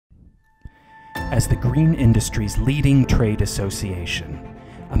As the green industry's leading trade association,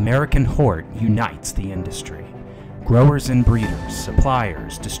 AmericanHort unites the industry. Growers and breeders,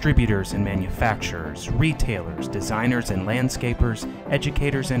 suppliers, distributors and manufacturers, retailers, designers and landscapers,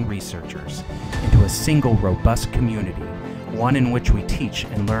 educators and researchers into a single robust community, one in which we teach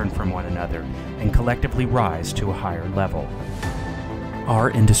and learn from one another and collectively rise to a higher level. Our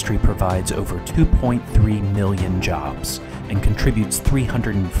industry provides over 2.3 million jobs and contributes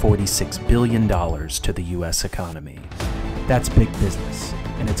 $346 billion to the U.S. economy. That's big business,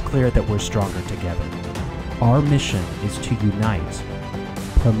 and it's clear that we're stronger together. Our mission is to unite,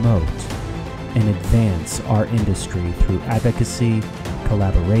 promote, and advance our industry through advocacy,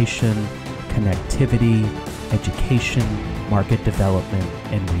 collaboration, connectivity, education, market development,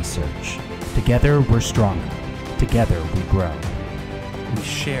 and research. Together, we're stronger. Together, we grow. We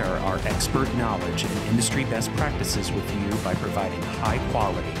share our expert knowledge and industry best practices with you by providing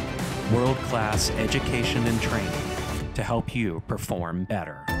high-quality, world-class education and training to help you perform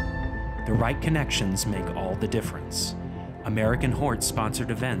better. The right connections make all the difference. AmericanHort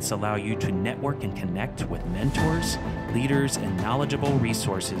sponsored events allow you to network and connect with mentors, leaders, and knowledgeable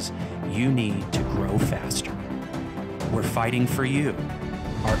resources you need to grow faster. We're fighting for you.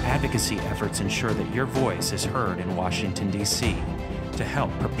 Our advocacy efforts ensure that your voice is heard in Washington, D.C. to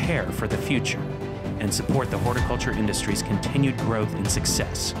help prepare for the future and support the horticulture industry's continued growth and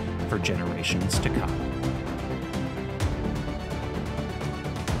success for generations to come.